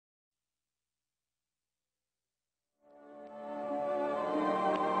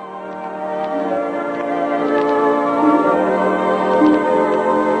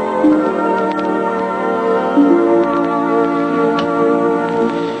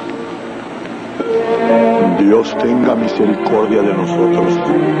Dios tenga misericordia de nosotros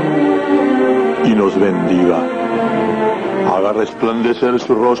y nos bendiga. Haga resplandecer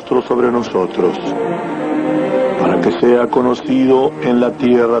su rostro sobre nosotros, para que sea conocido en la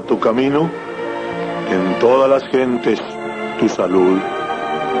tierra tu camino, en todas las gentes tu salud.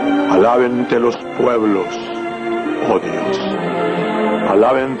 Alábente los pueblos, oh Dios.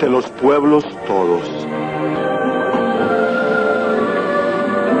 Alábente los pueblos todos.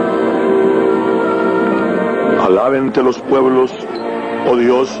 Alábente los pueblos, oh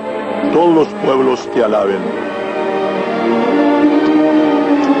Dios, todos los pueblos te alaben.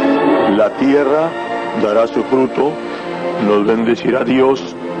 La tierra dará su fruto, nos bendecirá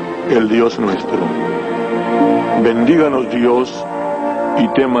Dios, el Dios nuestro. Bendíganos Dios y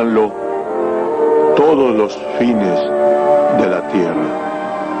témanlo todos los fines de la tierra.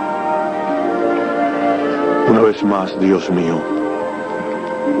 Una vez más, Dios mío,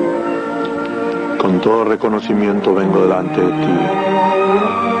 con todo reconocimiento vengo delante de ti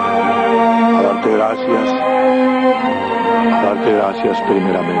a darte gracias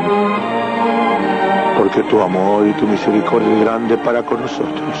primeramente, porque tu amor y tu misericordia es grande para con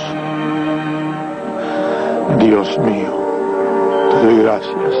nosotros. Dios mío, te doy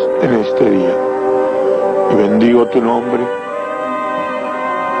gracias en este día y bendigo tu nombre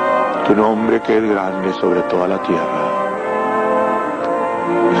que es grande sobre toda la tierra.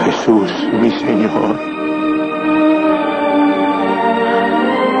 Jesús, mi Señor,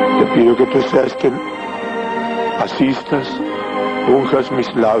 te pido que tú seas quien asistas, unjas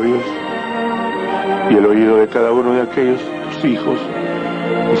mis labios y el oído de cada uno de aquellos tus hijos,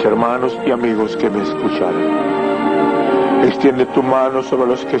 mis hermanos y amigos que me escucharon. Extiende tu mano sobre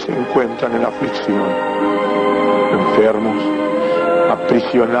los que se encuentran en aflicción, enfermos,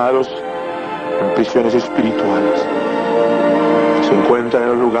 aprisionados en prisiones espirituales, se encuentran en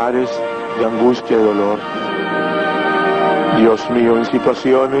los lugares de angustia y dolor. Dios mío, en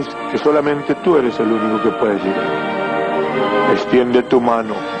situaciones que solamente tú eres el único que puedes llegar. Extiende tu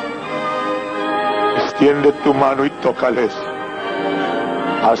mano y tócales.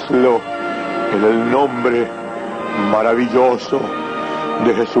 Hazlo en el nombre maravilloso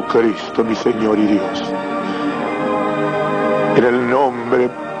de Jesucristo, mi Señor y Dios. En el nombre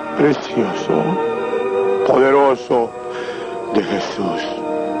precioso, poderoso de Jesús,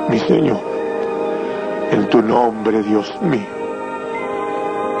 mi Señor. En tu nombre, Dios mío.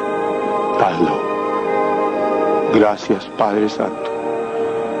 Hazlo. Gracias, Padre Santo.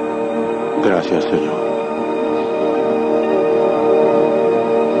 Gracias, Señor.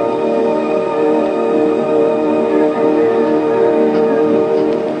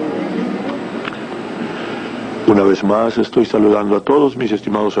 Una vez más estoy saludando a todos mis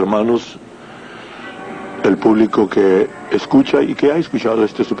estimados hermanos, el público que escucha y que ha escuchado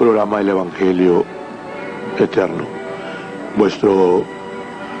este su programa, El Evangelio Eterno. Vuestro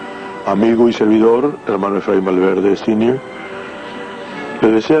amigo y servidor, hermano Efraín Valverde Sr.,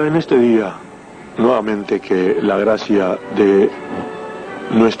 le desea en este día nuevamente que la gracia de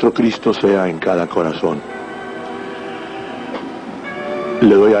nuestro Cristo sea en cada corazón.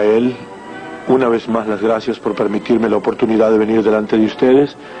 Le doy a Él una vez más las gracias por permitirme la oportunidad de venir delante de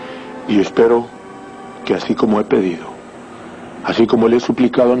ustedes y espero que así como he pedido, así como le he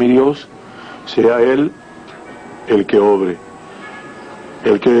suplicado a mi Dios, sea Él el que obre,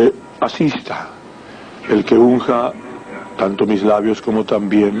 el que asista, el que unja tanto mis labios como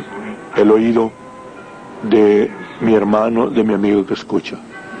también el oído de mi hermano, de mi amigo que escucha,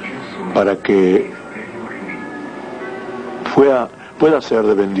 para que pueda ser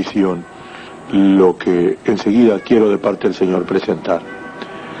de bendición lo que enseguida quiero de parte del Señor presentar.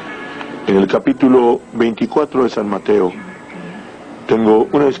 En el capítulo 24 de San Mateo tengo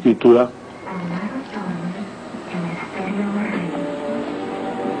una escritura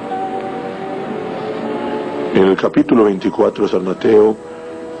en el capítulo 24 de San Mateo,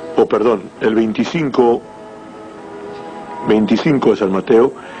 el 25 de San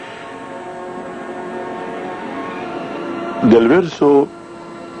Mateo, del verso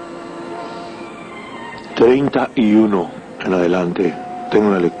 31 en adelante, tengo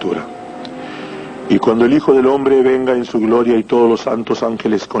una lectura. Y cuando el Hijo del Hombre venga en su gloria y todos los santos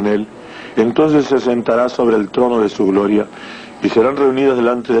ángeles con él, entonces se sentará sobre el trono de su gloria, y serán reunidas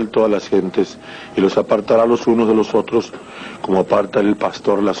delante de él todas las gentes, y los apartará los unos de los otros, como aparta el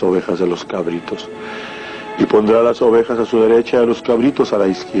pastor las ovejas de los cabritos. Y pondrá las ovejas a su derecha y a los cabritos a la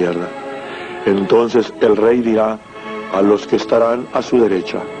izquierda. Entonces el Rey dirá a los que estarán a su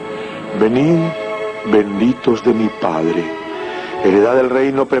derecha: venid, benditos de mi Padre, heredad del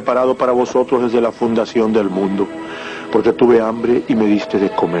reino preparado para vosotros desde la fundación del mundo, porque tuve hambre y me diste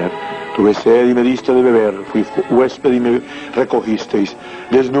de comer, Tuve sed y me diste de beber, fui huésped y me recogisteis,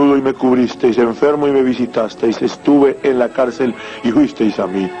 desnudo y me cubristeis, enfermo y me visitasteis, estuve en la cárcel y fuisteis a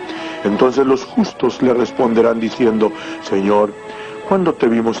mí. Entonces los justos le responderán diciendo, Señor, ¿cuándo te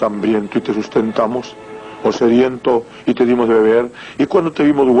vimos hambriento y te sustentamos? ¿O sediento y te dimos de beber? ¿Y cuándo te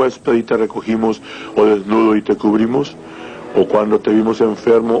vimos huésped y te recogimos? ¿O desnudo y te cubrimos? ¿O cuando te vimos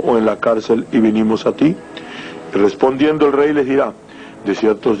enfermo o en la cárcel y vinimos a ti? Y respondiendo el rey les dirá, de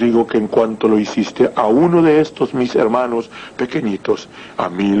cierto os digo que en cuanto lo hiciste a uno de estos mis hermanos pequeñitos, a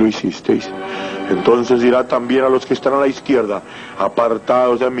mí lo hicisteis. Entonces dirá también a los que están a la izquierda,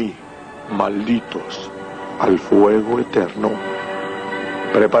 apartados de mí, malditos, al fuego eterno,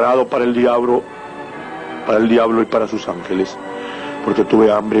 preparado para el diablo y para sus ángeles. Porque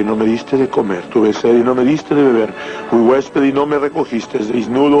tuve hambre y no me diste de comer, tuve sed y no me diste de beber, fui huésped y no me recogisteis,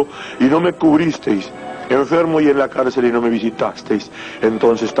 desnudo y no me cubristeis, enfermo y en la cárcel y no me visitasteis.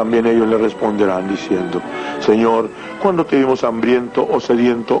 Entonces también ellos le responderán diciendo, Señor, ¿cuándo te vimos hambriento o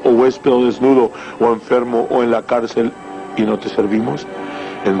sediento o huésped o desnudo o enfermo o en la cárcel y no te servimos?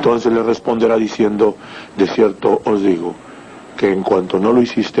 Entonces le responderá diciendo, de cierto os digo, que en cuanto no lo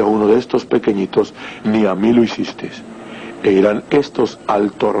hiciste a uno de estos pequeñitos, ni a mí lo hiciste. E irán estos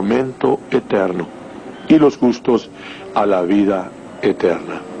al tormento eterno, y los justos a la vida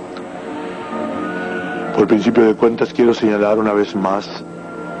eterna. Por principio de cuentas quiero señalar una vez más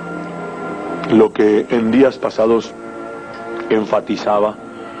lo que en días pasados enfatizaba.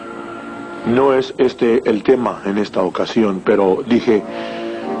 No es este el tema en esta ocasión, pero dije,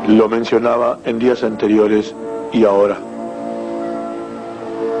 lo mencionaba en días anteriores y ahora.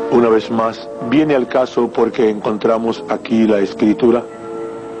 Una vez más, viene al caso porque encontramos aquí la Escritura,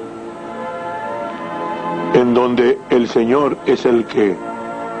 en donde el Señor es el que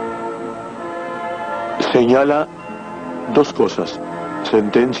señala dos cosas,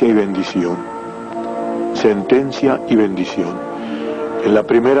 sentencia y bendición. Sentencia y bendición. En la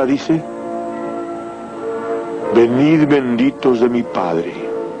primera dice, venid benditos de mi Padre,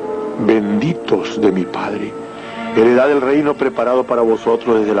 benditos de mi Padre. Heredad del reino preparado para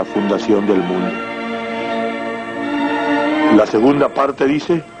vosotros desde la fundación del mundo. La segunda parte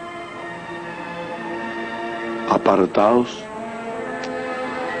dice, apartaos.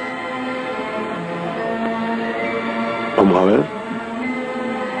 Vamos a ver.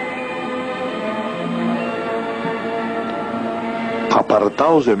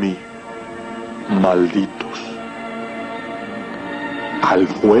 Apartaos de mí, malditos, al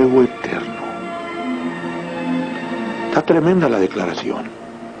fuego eterno. Está tremenda la declaración.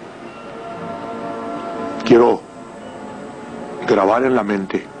 Quiero grabar en la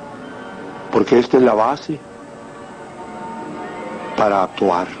mente, porque esta es la base para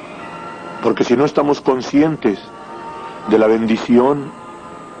actuar. Porque si no estamos conscientes de la bendición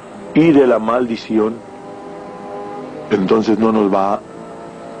y de la maldición, entonces no nos va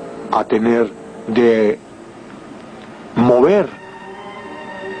a tener de mover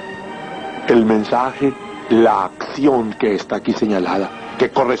el mensaje, la acción que está aquí señalada, que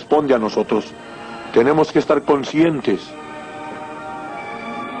corresponde a nosotros. Tenemos que estar conscientes.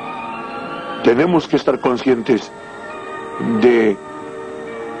 Tenemos que estar conscientes de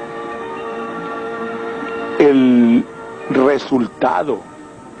el resultado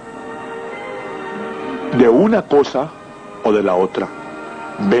de una cosa o de la otra,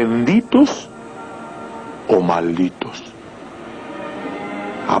 benditos o malditos.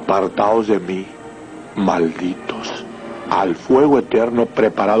 Apartaos de mí, malditos, al fuego eterno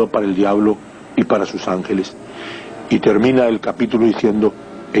preparado para el diablo y para sus ángeles. Y termina el capítulo diciendo,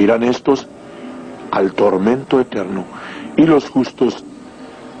 e irán estos al tormento eterno y los justos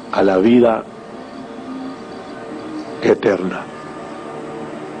a la vida eterna.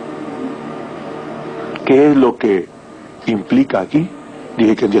 ¿Qué es lo que implica aquí?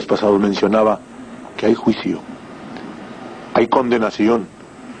 Dije que en días pasados mencionaba que hay juicio, hay condenación,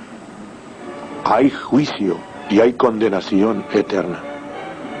 hay juicio y hay condenación eterna.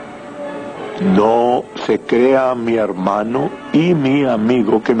 No se crea, mi hermano y mi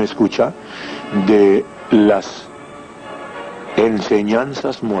amigo que me escucha, de las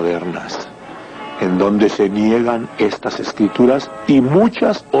enseñanzas modernas en donde se niegan estas escrituras y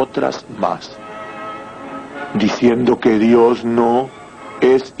muchas otras más, diciendo que Dios no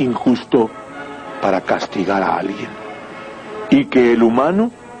es injusto para castigar a alguien y que el humano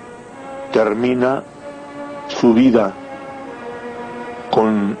termina su vida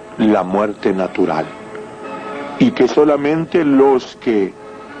con la muerte natural y que solamente los que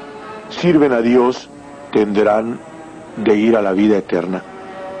sirven a Dios tendrán de ir a la vida eterna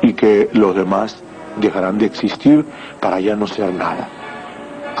y que los demás dejarán de existir para ya no ser nada.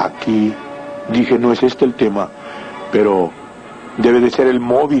 Aquí dije, no es este el tema, pero debe de ser el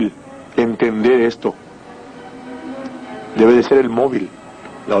móvil entender esto. Debe de ser el móvil.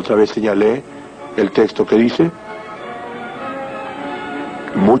 La otra vez señalé el texto que dice: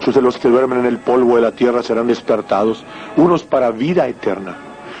 muchos de los que duermen en el polvo de la tierra serán despertados, unos para vida eterna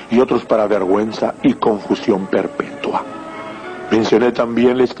y otros para vergüenza y confusión perpetua. Mencioné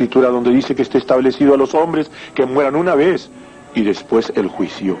también la escritura donde dice que está establecido a los hombres que mueran una vez y después el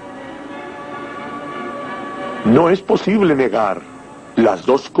juicio. No es posible negar las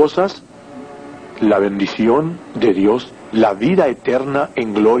dos cosas: la bendición de Dios, la vida eterna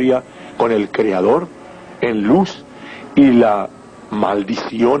en gloria con el Creador, en luz, y la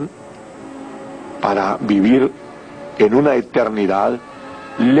maldición para vivir en una eternidad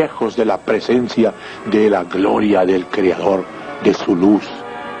lejos de la presencia de la gloria del Creador, de su luz,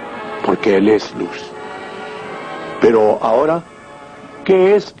 porque Él es luz. Pero ahora,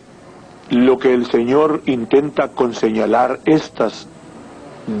 ¿qué es lo que el Señor intenta con señalar estas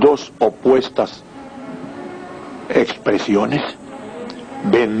dos opuestas expresiones?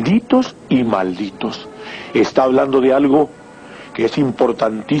 Benditos y malditos. Está hablando de algo que es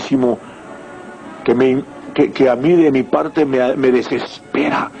importantísimo, que a mí de mi parte me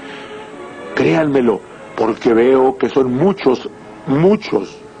desespera. Créanmelo, porque veo que son muchos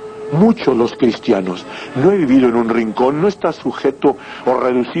los cristianos. No he vivido en un rincón, no está sujeto o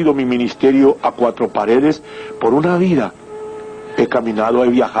reducido mi ministerio a cuatro paredes por una vida. He caminado, he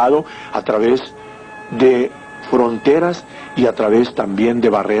viajado a través de fronteras y a través también de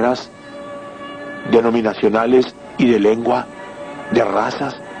barreras denominacionales y de lengua, de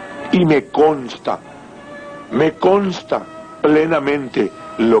razas, y me consta plenamente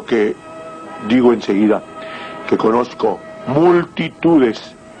lo que digo enseguida, que conozco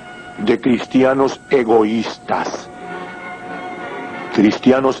multitudes de cristianos egoístas,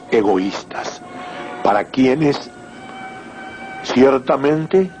 para quienes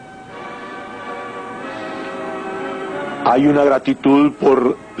ciertamente hay una gratitud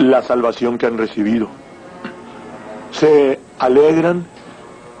por la salvación que han recibido. Se alegran,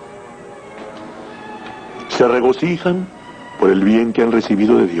 se regocijan por el bien que han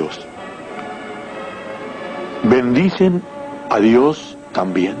recibido de Dios. Bendicen a Dios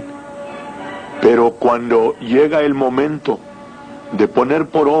también. Pero cuando llega el momento de poner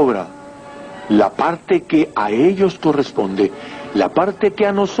por obra la parte que a ellos corresponde, la parte que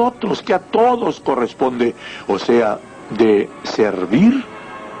a nosotros, que a todos corresponde, o sea, de servir,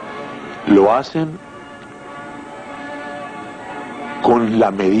 lo hacen con la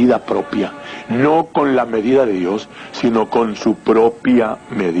medida propia, no con la medida de Dios, sino con su propia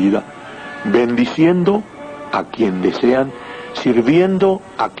medida, bendiciendo a quien desean, sirviendo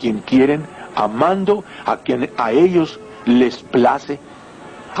a quien quieren, amando a quien a ellos les place,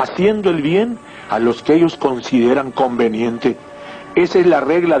 haciendo el bien a los que ellos consideran conveniente. Esa es la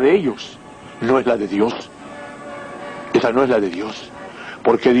regla de ellos, no es la de Dios. Esa no es la de Dios,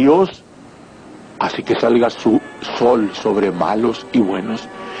 porque Dios hace que salga su sol sobre malos y buenos,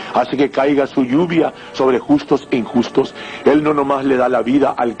 hace que caiga su lluvia sobre justos e injustos. Él no nomás le da la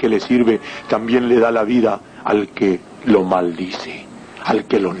vida al que le sirve, también le da la vida al que lo maldice, al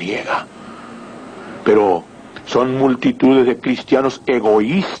que lo niega. Pero son multitudes de cristianos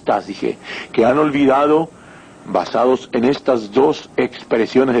egoístas, dije, que han olvidado, basados en estas dos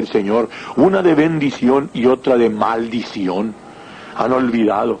expresiones del Señor, una de bendición y otra de maldición, han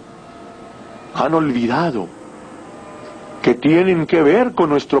olvidado que tienen que ver con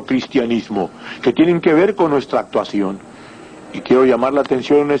nuestro cristianismo, que tienen que ver con nuestra actuación. Y quiero llamar la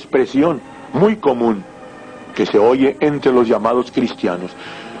atención a una expresión muy común que se oye entre los llamados cristianos.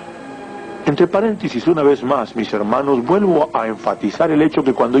 Entre paréntesis, una vez más, mis hermanos, vuelvo a enfatizar el hecho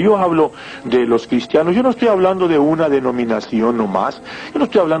que cuando yo hablo de los cristianos, yo no estoy hablando de una denominación nomás, yo no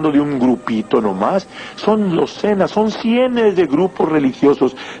estoy hablando de un grupito nomás, son docenas, son cientos de grupos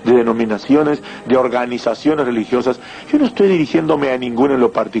religiosos, de denominaciones, de organizaciones religiosas. Yo no estoy dirigiéndome a ninguno en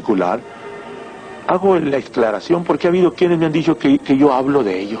lo particular. Hago la aclaración porque ha habido quienes me han dicho que yo hablo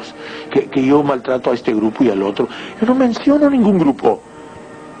de ellos, que yo maltrato a este grupo y al otro. Yo no menciono ningún grupo.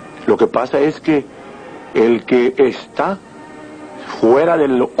 Lo que pasa es que el que está fuera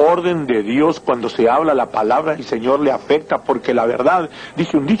del orden de Dios, cuando se habla la palabra del Señor, le afecta, porque la verdad,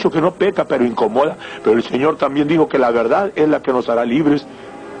 dice un dicho que no peca pero incomoda, pero el Señor también dijo que la verdad es la que nos hará libres.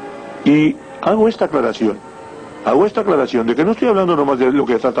 Y hago esta aclaración de que no estoy hablando nomás de lo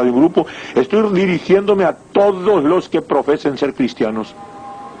que se trata de un grupo, estoy dirigiéndome a todos los que profesen ser cristianos.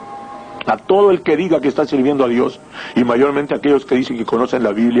 A todo el que diga que está sirviendo a Dios, y mayormente aquellos que dicen que conocen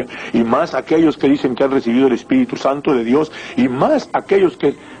la Biblia, y más aquellos que dicen que han recibido el Espíritu Santo de Dios, y más aquellos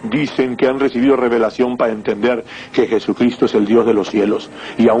que dicen que han recibido revelación para entender que Jesucristo es el Dios de los cielos,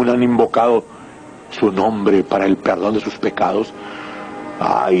 y aún han invocado su nombre para el perdón de sus pecados.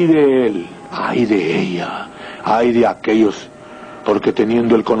 ¡Ay de él! ¡Ay de ella! ¡Ay de aquellos! Porque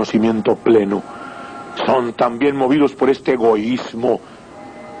teniendo el conocimiento pleno, son también movidos por este egoísmo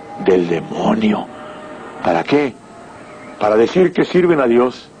del demonio. ¿Para qué? Para decir que sirven a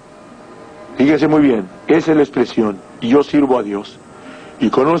Dios. Fíjese muy bien, esa es la expresión, yo sirvo a Dios. Y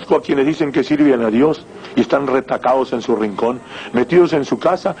conozco a quienes dicen que sirven a Dios y están retacados en su rincón, metidos en su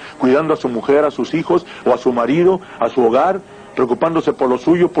casa, cuidando a su mujer, a sus hijos o a su marido, a su hogar, preocupándose por lo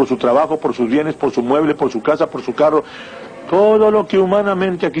suyo, por su trabajo, por sus bienes, por su mueble, por su casa, por su carro, todo lo que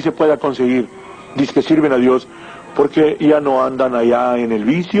humanamente aquí se pueda conseguir. Dice que sirven a Dios porque ya no andan allá en el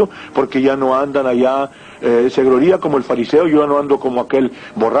vicio, porque ya no andan allá, se gloría como el fariseo, yo no ando como aquel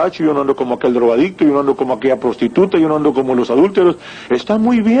borracho, yo no ando como aquel drogadicto, yo no ando como aquella prostituta, yo no ando como los adúlteros. Está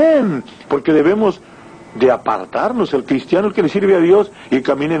muy bien, porque debemos de apartarnos. El cristiano, el que le sirve a Dios y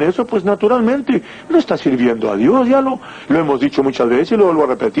camina en eso, pues naturalmente no está sirviendo a Dios. Ya lo hemos dicho muchas veces y lo vuelvo a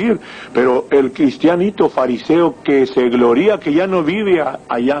repetir, pero el cristianito fariseo que se gloría, que ya no vive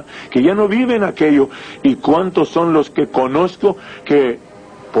allá, que ya no vive en aquello, y cuántos son los que conozco que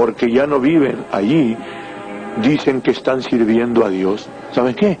porque ya no viven allí dicen que están sirviendo a Dios.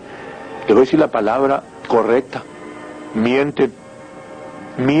 ¿Saben qué? Te voy a decir la palabra correcta: mienten.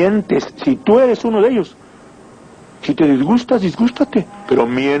 Mientes. Si tú eres uno de ellos, si te disgustas, disgústate, pero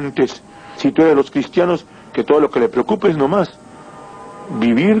mientes. Si tú eres de los cristianos que todo lo que le preocupa es nomás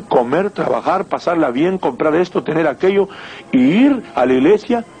vivir, comer, trabajar, pasarla bien, comprar esto, tener aquello, y ir a la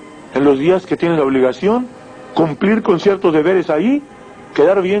iglesia en los días que tienes la obligación, cumplir con ciertos deberes ahí,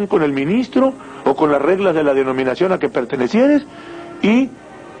 quedar bien con el ministro o con las reglas de la denominación a que pertenecieres y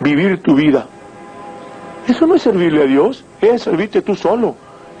vivir tu vida. Eso no es servirle a Dios, es servirte tú solo.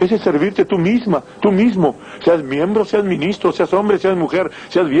 Ese es servirte tú misma, tú mismo, seas miembro, seas ministro, seas hombre, seas mujer,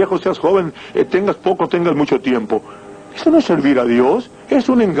 seas viejo, seas joven, tengas poco, tengas mucho tiempo. Eso no es servir a Dios, es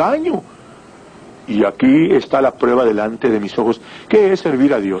un engaño. Y aquí está la prueba delante de mis ojos. ¿Qué es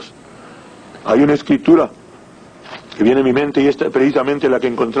servir a Dios? Hay una escritura que viene a mi mente, y esta es precisamente la que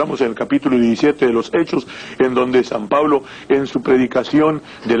encontramos en el capítulo 17 de los Hechos, en donde San Pablo, en su predicación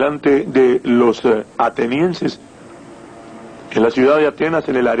delante de los atenienses, en la ciudad de Atenas,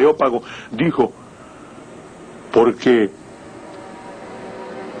 en el Areópago, dijo, porque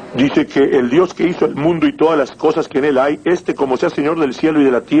dice que el Dios que hizo el mundo y todas las cosas que en él hay, como sea Señor del cielo y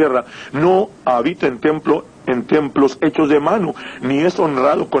de la tierra, no habita en templos hechos de mano, ni es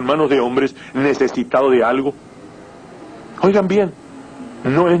honrado con manos de hombres, necesitado de algo. Oigan bien,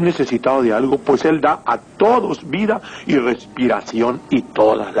 no es necesitado de algo, pues Él da a todos vida y respiración y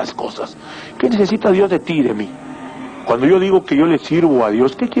todas las cosas. ¿Qué necesita Dios de ti y de mí? Cuando yo digo que yo le sirvo a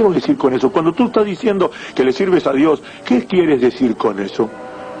Dios, ¿qué quiero decir con eso? Cuando tú estás diciendo que le sirves a Dios, ¿qué quieres decir con eso?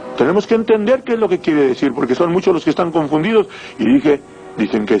 Tenemos que entender qué es lo que quiere decir, porque son muchos los que están confundidos. Y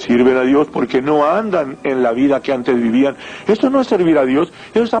dicen que sirven a Dios porque no andan en la vida que antes vivían. Esto no es servir a Dios,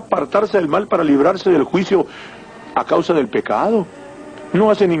 eso es apartarse del mal para librarse del juicio a causa del pecado. No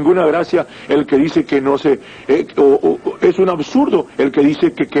hace ninguna gracia el que dice que no se... es un absurdo el que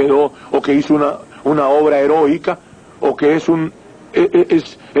dice que quedó o que hizo una obra heroica, o que es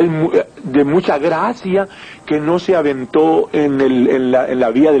de mucha gracia que no se aventó en la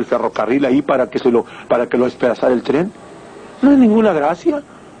vía del ferrocarril ahí para que lo despedazara el tren. No es ninguna gracia,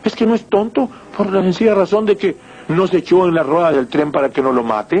 es que no es tonto, por la sencilla razón de que no se echó en la rueda del tren para que no lo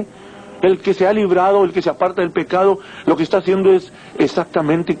mate. El que se ha librado, el que se aparta del pecado, lo que está haciendo es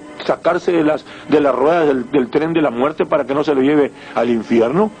exactamente sacarse de las ruedas del tren de la muerte para que no se lo lleve al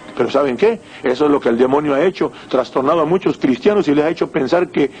infierno. Pero ¿saben qué? Eso es lo que el demonio ha hecho, trastornado a muchos cristianos y les ha hecho pensar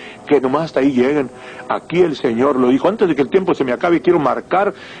que nomás hasta ahí lleguen. Aquí el Señor lo dijo: antes de que el tiempo se me acabe, quiero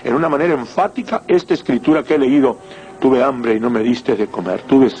marcar en una manera enfática esta escritura que he leído. Tuve hambre y no me diste de comer,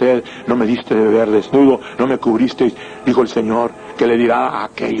 tuve sed, no me diste de beber, desnudo, no me cubristeis, dijo el Señor, que le dirá a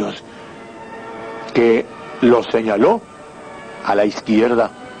aquellos que los señaló a la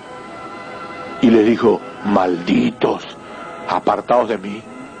izquierda y le dijo: malditos, apartados de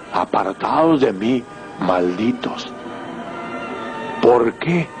mí, malditos. ¿Por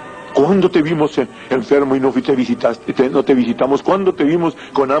qué? ¿Cuándo te vimos enfermo y no te visitamos? ¿Cuándo te vimos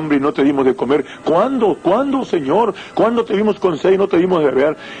con hambre y no te dimos de comer? ¿Cuándo, Señor? ¿Cuándo te vimos con sed y no te dimos de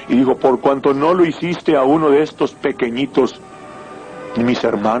beber? Y dijo: por cuanto no lo hiciste a uno de estos pequeñitos, mis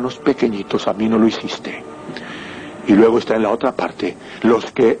hermanos pequeñitos, a mí no lo hiciste. Y luego está en la otra parte,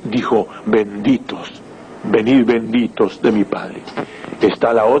 los que dijo, benditos, venid benditos de mi Padre.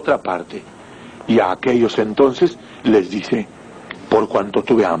 Está la otra parte, y a aquellos entonces les dice, por cuanto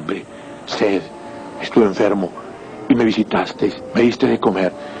tuve hambre, sed, estuve enfermo, y me visitasteis, me diste de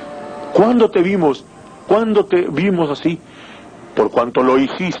comer. ¿Cuándo te vimos? ¿Cuándo te vimos así? Por cuanto lo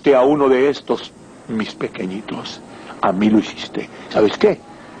hiciste a uno de estos, mis pequeñitos, a mí lo hiciste. ¿Sabes qué?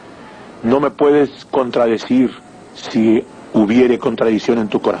 No me puedes contradecir si hubiere contradicción en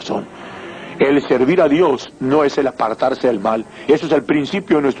tu corazón. El servir a Dios no es el apartarse del mal. Eso es el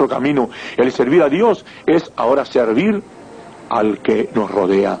principio de nuestro camino. El servir a Dios es ahora servir al que nos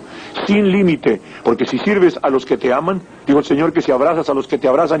rodea, sin límite, porque si sirves a los que te aman, digo el Señor que si abrazas a los que te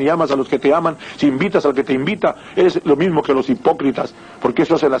abrazan y amas a los que te aman, si invitas al que te invita, eres lo mismo que los hipócritas, porque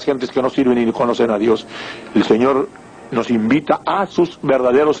eso hacen las gentes que no sirven y no conocen a Dios. El Señor nos invita a sus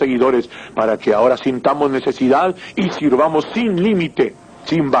verdaderos seguidores para que ahora sintamos necesidad y sirvamos sin límite,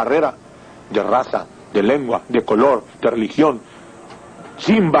 sin barrera de raza, de lengua, de color, de religión,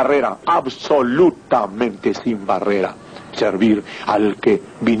 sin barrera, absolutamente sin barrera. Servir al que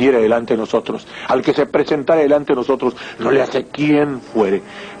viniera delante de nosotros, al que se presentara delante de nosotros, no le hace quien fuere.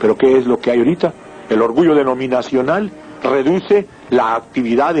 Pero ¿qué es lo que hay ahorita? El orgullo denominacional reduce la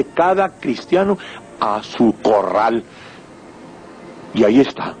actividad de cada cristiano a su corral. Y ahí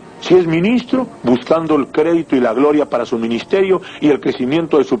está. Si es ministro, buscando el crédito y la gloria para su ministerio y el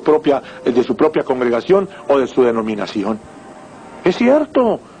crecimiento de su propia congregación o de su denominación. Es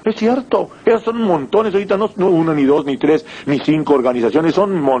cierto, es cierto. Esas son montones, ahorita no una, ni dos, ni tres, ni cinco organizaciones,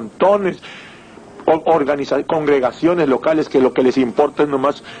 son montones. Congregaciones locales que lo que les importa es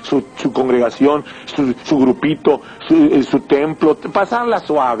nomás su congregación, su grupito, su templo, pasarla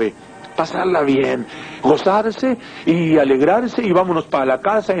suave, pasarla bien, gozarse y alegrarse y vámonos para la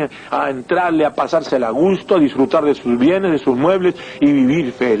casa a entrarle, a pasársela a gusto, a disfrutar de sus bienes, de sus muebles y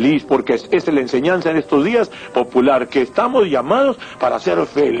vivir feliz, porque esa es la enseñanza en estos días popular, que estamos llamados para ser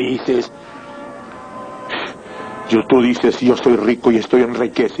felices. Tú dices, yo soy rico y estoy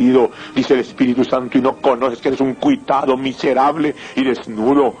enriquecido, dice el Espíritu Santo, y no conoces que eres un cuitado, miserable y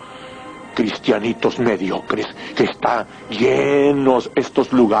desnudo. Cristianitos mediocres, que están llenos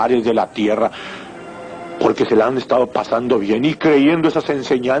estos lugares de la tierra, porque se la han estado pasando bien y creyendo esas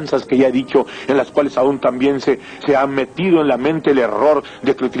enseñanzas que ya he dicho, en las cuales aún también se ha metido en la mente el error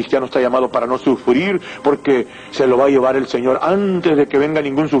de que el cristiano está llamado para no sufrir, porque se lo va a llevar el Señor antes de que venga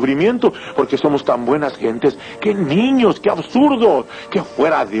ningún sufrimiento, porque somos tan buenas gentes. ¡Qué niños, qué absurdo, qué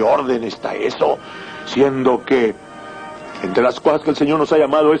fuera de orden está eso! Siendo que entre las cosas que el Señor nos ha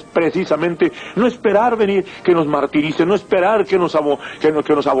llamado es precisamente no esperar venir que nos martiricen, no esperar que nos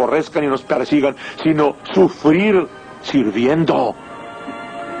aborrezcan y nos persigan, sino sufrir sirviendo.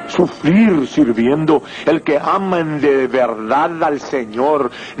 Sufrir sirviendo. El que ama de verdad al Señor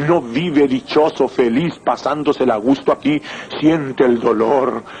no vive dichoso, feliz, pasándosela a gusto aquí, siente el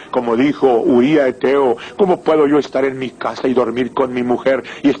dolor. Como dijo Uría Eteo, ¿cómo puedo yo estar en mi casa y dormir con mi mujer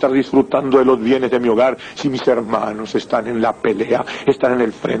y estar disfrutando de los bienes de mi hogar si mis hermanos están en la pelea, están en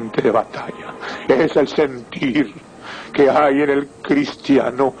el frente de batalla? Es el sentir que hay en el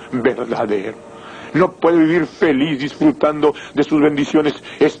cristiano verdadero. No puede vivir feliz disfrutando de sus bendiciones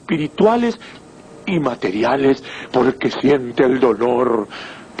espirituales y materiales porque siente el dolor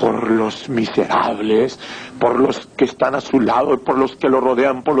por los miserables, por los que están a su lado, por los que lo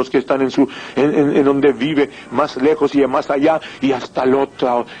rodean, por los que están en donde vive, más lejos y de más allá y hasta el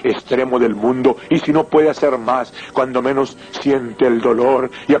otro extremo del mundo. Y si no puede hacer más, cuando menos siente el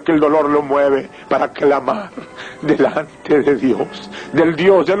dolor, y aquel dolor lo mueve para clamar delante de Dios, del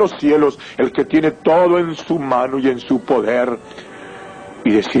Dios de los cielos, el que tiene todo en su mano y en su poder,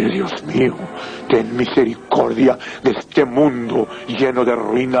 y decir: Dios mío, ten misericordia de este mundo lleno de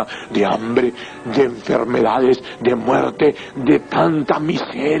ruina, de hambre, de enfermedades, de muerte, de tanta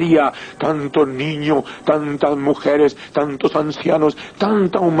miseria, tanto niño, tantas mujeres, tantos ancianos,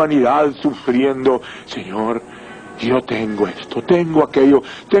 tanta humanidad sufriendo. Señor, yo tengo esto, tengo aquello,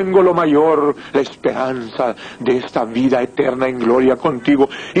 tengo lo mayor, la esperanza de esta vida eterna en gloria contigo,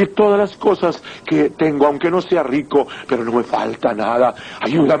 y todas las cosas que tengo, aunque no sea rico, pero no me falta nada.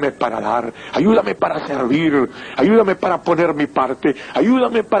 Ayúdame para dar, ayúdame para servir, ayúdame para poner mi parte,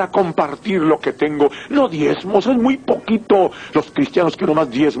 ayúdame para compartir lo que tengo. No diezmos, es muy poquito. Los cristianos que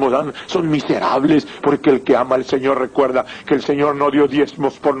nomás diezmos dan son miserables, porque el que ama al Señor recuerda que el Señor no dio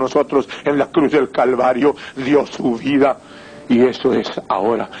diezmos por nosotros en la cruz del Calvario, dio su vida. Y eso es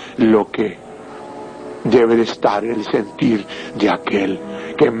ahora lo que debe de estar el sentir de aquel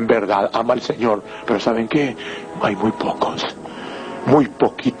que en verdad ama al Señor. Pero ¿saben qué? Hay muy pocos, muy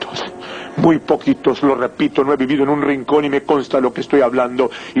poquitos, Muy poquitos, lo repito, no he vivido en un rincón y me consta lo que estoy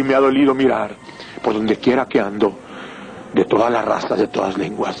hablando y me ha dolido mirar, por donde quiera que ando, de todas las razas, de todas las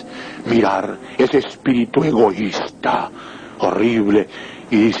lenguas, mirar ese espíritu egoísta, horrible,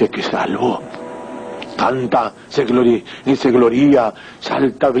 y dice que salvo, canta, se gloria,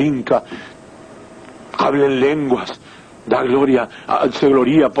 salta, brinca, habla en lenguas, da gloria, se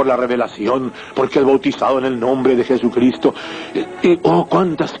gloria por la revelación, porque es bautizado en el nombre de Jesucristo. Y oh,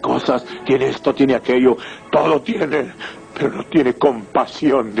 cuántas cosas, tiene esto, tiene aquello, todo tiene, pero no tiene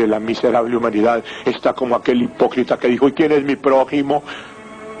compasión de la miserable humanidad. Está como aquel hipócrita que dijo, ¿y quién es mi prójimo?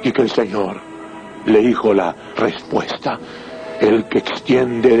 Y que el Señor le dijo la respuesta, el que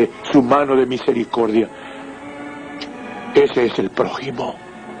extiende su mano de misericordia, ese es el prójimo,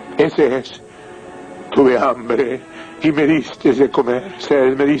 ese es. Tuve hambre y me diste de comer,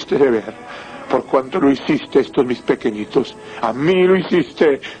 sed, me diste de beber. Por cuanto lo hiciste estos mis pequeñitos, a mí lo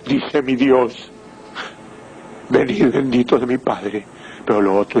hiciste, dice mi Dios. Venid benditos de mi Padre. Pero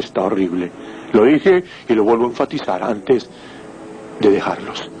lo otro está horrible. Lo dije y lo vuelvo a enfatizar antes de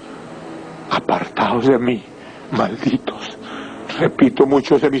dejarlos. Apartaos de mí, malditos. Repito,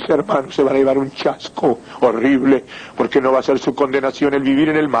 muchos de mis hermanos se van a llevar un chasco horrible, porque no va a ser su condenación el vivir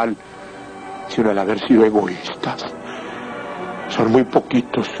en el mal, sino el haber sido egoístas. Son muy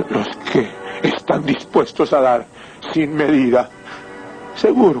poquitos los que están dispuestos a dar sin medida.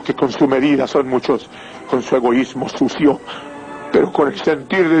 Seguro que con su medida son muchos, con su egoísmo sucio, pero con el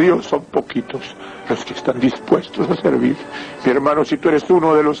sentir de Dios son poquitos los que están dispuestos a servir. Mi hermano, si tú eres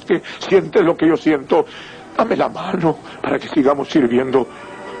uno de los que sientes lo que yo siento, dame la mano para que sigamos sirviendo.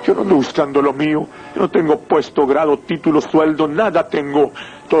 Yo no ando buscando lo mío, yo no tengo puesto, grado, título, sueldo, nada tengo.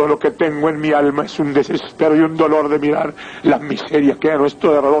 Todo lo que tengo en mi alma es un desespero y un dolor de mirar la miseria que hay a nuestro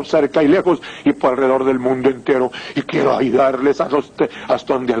alrededor, cerca y lejos, y por alrededor del mundo entero. Y quiero ayudarles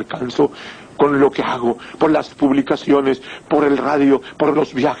hasta donde alcanzo, con lo que hago, por las publicaciones, por el radio, por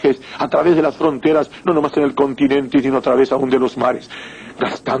los viajes, a través de las fronteras, no nomás en el continente, sino a través aún de los mares,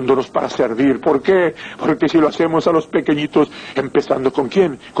 gastándonos para servir. ¿Por qué? Porque si lo hacemos a los pequeñitos, empezando ¿con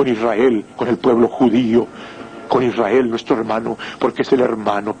quién? Con Israel, con el pueblo judío, con Israel, nuestro hermano, porque es el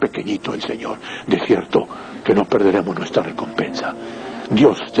hermano pequeñito del Señor. De cierto que no perderemos nuestra recompensa.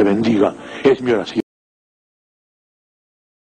 Dios te bendiga, es mi oración.